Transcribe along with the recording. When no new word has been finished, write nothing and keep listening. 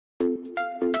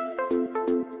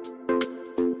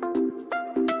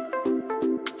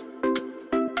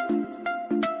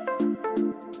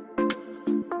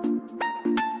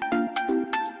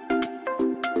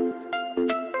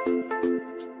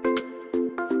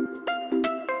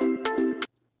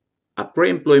A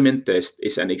pre-employment test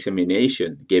is an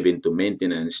examination given to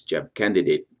maintenance job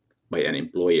candidate by an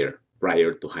employer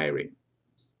prior to hiring.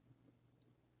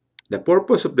 The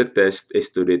purpose of the test is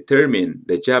to determine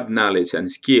the job knowledge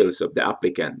and skills of the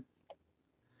applicant.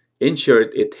 In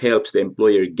short, it helps the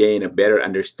employer gain a better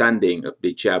understanding of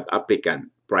the job applicant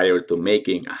prior to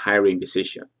making a hiring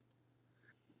decision.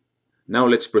 Now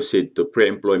let's proceed to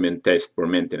pre-employment test for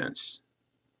maintenance.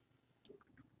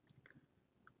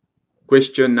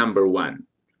 Question number 1.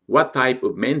 What type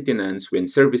of maintenance when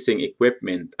servicing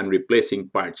equipment and replacing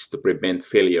parts to prevent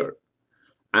failure?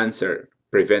 Answer: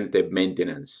 preventive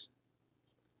maintenance.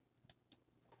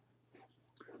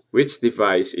 Which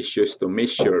device is used to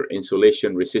measure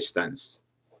insulation resistance?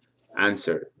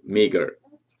 Answer: meager.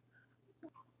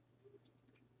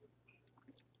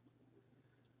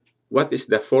 What is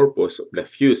the purpose of the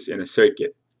fuse in a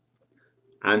circuit?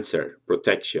 Answer: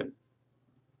 protection.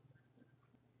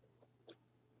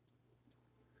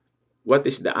 What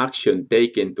is the action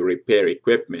taken to repair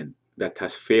equipment that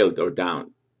has failed or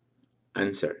down?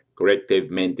 Answer: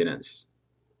 corrective maintenance.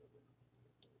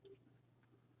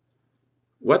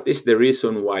 What is the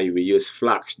reason why we use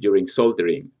flux during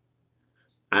soldering?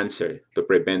 Answer: to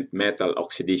prevent metal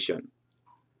oxidation.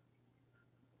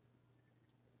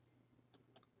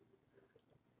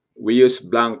 We use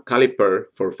blank caliper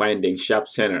for finding shaft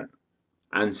center.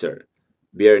 Answer: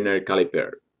 Vernier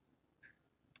caliper.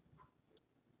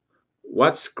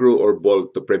 What screw or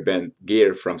bolt to prevent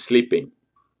gear from slipping?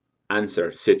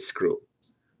 Answer: seat screw.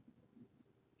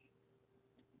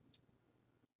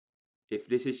 If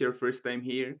this is your first time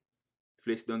here,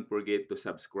 please don't forget to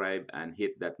subscribe and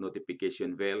hit that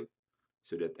notification bell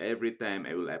so that every time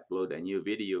I will upload a new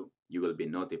video, you will be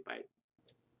notified.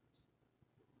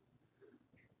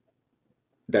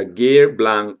 The gear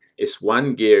blank is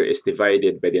one gear is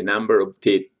divided by the number of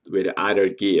teeth with the other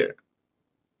gear.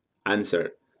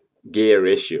 Answer: gear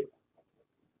ratio.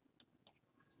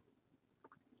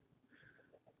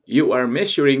 You are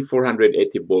measuring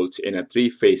 480 volts in a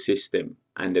three-phase system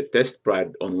and the test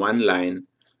prod on one line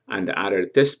and the other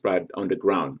test prod on the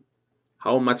ground.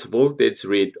 How much voltage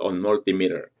read on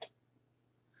multimeter?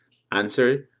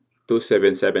 Answer: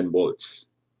 277 volts.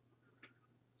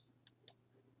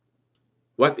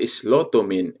 What is LOTO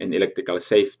mean in electrical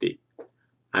safety?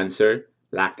 Answer: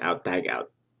 lockout tagout.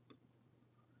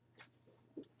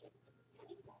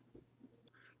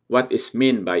 What is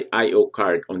meant by I/O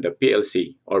card on the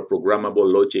PLC or programmable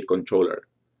logic controller?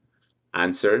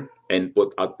 Answer: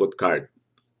 input-output card.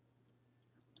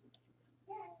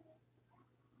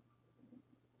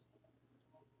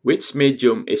 Which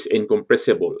medium is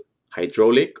incompressible,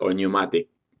 hydraulic or pneumatic?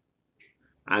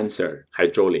 Answer: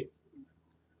 hydraulic.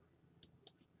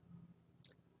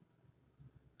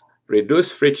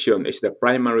 Reduced friction is the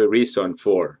primary reason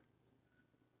for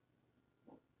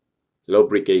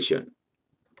lubrication.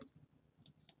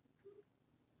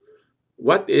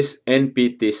 What is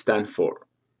NPT stand for?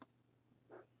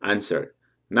 Answer: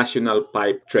 National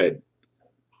Pipe Thread.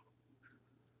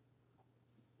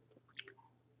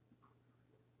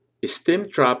 Steam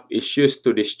trap is used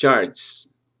to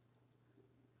discharge.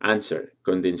 Answer: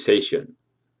 condensation.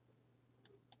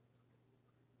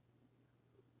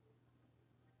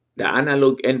 The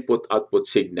analog input-output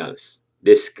signals,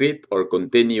 discrete or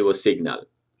continuous signal?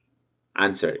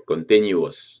 Answer: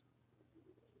 continuous.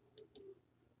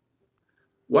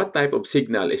 What type of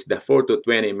signal is the 4 to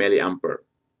 20 milliampere?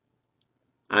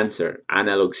 Answer: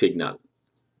 analog signal.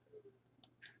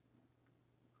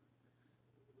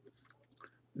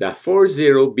 The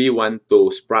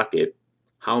 40B12 sprocket,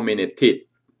 how many teeth?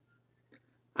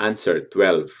 Answer: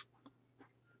 12.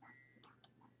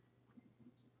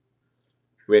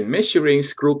 When measuring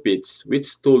screw pitch,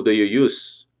 which tool do you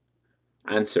use?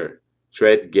 Answer: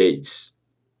 thread gauge.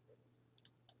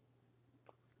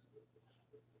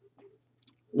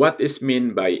 What is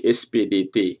meant by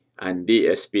SPDT and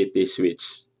DSPT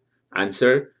switch?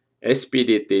 Answer: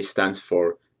 SPDT stands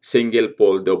for single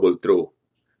pole double through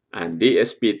and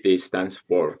DSPT stands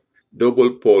for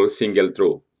double pole single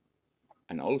through.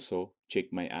 And also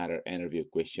check my other interview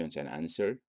questions and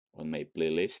answer on my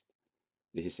playlist.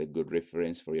 This is a good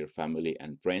reference for your family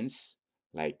and friends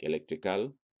like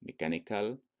electrical,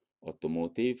 mechanical,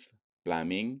 automotive,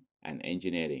 plumbing, and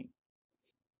engineering.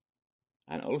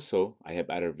 And also, I have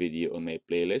other video on my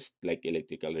playlist like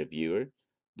electrical reviewer.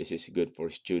 This is good for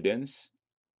students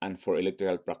and for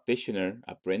electrical practitioner,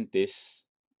 apprentice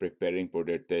preparing for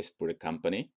their test for the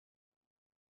company.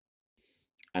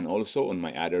 And also on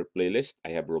my other playlist,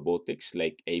 I have robotics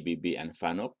like ABB and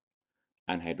FANUC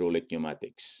and hydraulic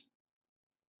pneumatics.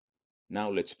 Now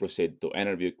let's proceed to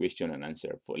interview question and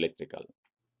answer for electrical.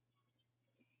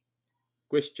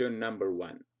 Question number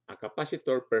 1. A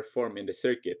capacitor performed in the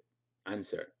circuit.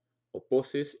 Answer.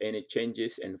 Opposes any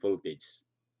changes in voltage.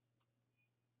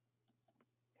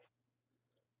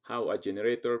 How a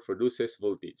generator produces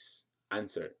voltage.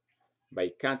 Answer.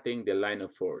 By cutting the line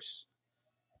of force.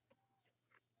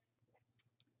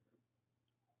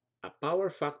 A power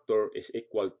factor is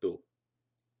equal to.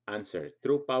 Answer.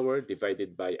 True power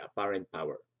divided by apparent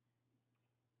power.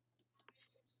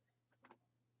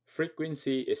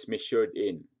 Frequency is measured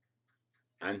in.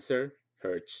 Answer.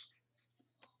 Hertz.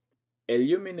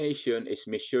 Illumination is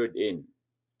measured in.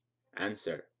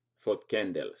 Answer. Foot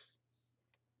candles.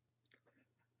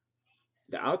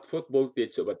 The output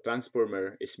voltage of a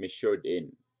transformer is measured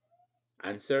in.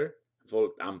 Answer.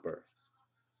 Volt ampere.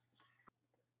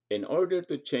 In order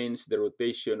to change the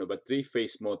rotation of a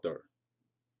three-phase motor.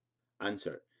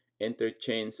 Answer.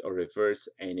 Interchange or reverse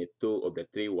any two of the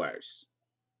three wires.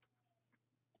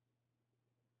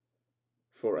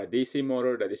 For a DC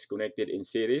motor that is connected in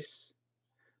series,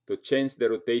 to change the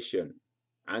rotation.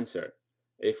 Answer.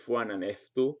 F1 and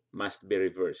F2 must be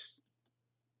reversed.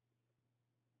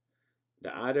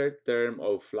 The other term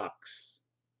of flux.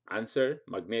 Answer.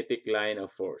 Magnetic line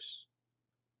of force.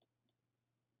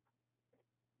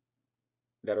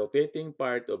 The rotating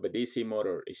part of a DC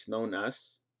motor is known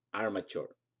as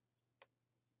armature.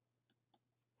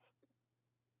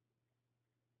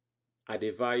 A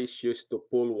device used to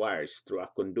pull wires through a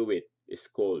conduit is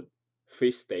called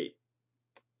phase state.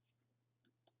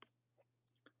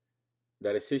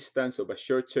 The resistance of a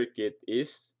short circuit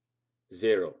is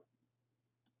 0.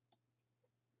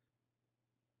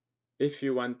 If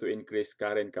you want to increase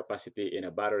current capacity in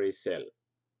a battery cell,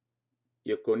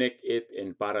 you connect it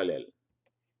in parallel.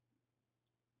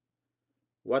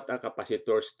 What a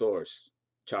capacitor stores?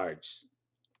 Charge.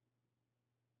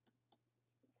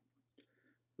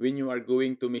 When you are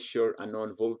going to measure a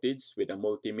known voltage with a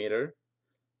multimeter,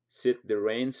 set the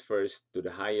range first to the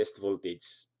highest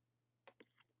voltage.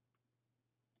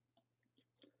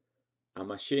 A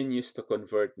machine used to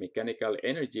convert mechanical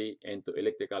energy into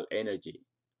electrical energy.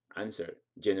 Answer.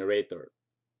 Generator.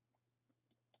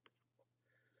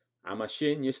 A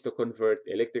machine used to convert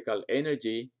electrical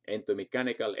energy into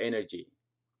mechanical energy.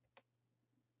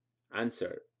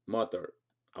 Answer. Motor.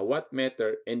 A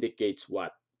wattmeter indicates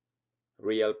watt.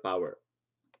 Real power.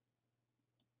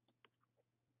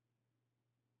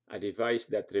 A device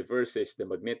that reverses the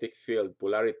magnetic field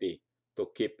polarity to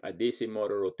keep a DC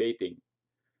motor rotating.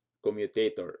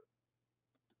 Commutator.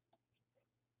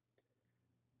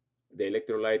 The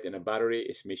electrolyte in a battery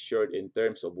is measured in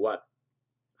terms of what?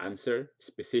 Answer.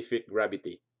 Specific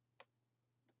gravity.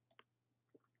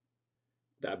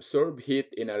 The absorbed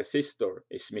heat in a resistor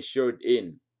is measured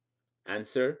in.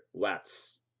 Answer.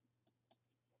 Watts.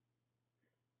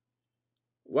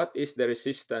 What is the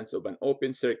resistance of an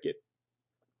open circuit?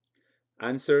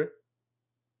 Answer.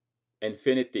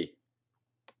 Infinity.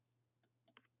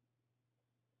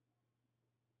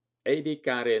 AD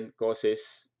current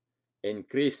causes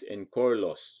increase in core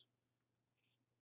loss.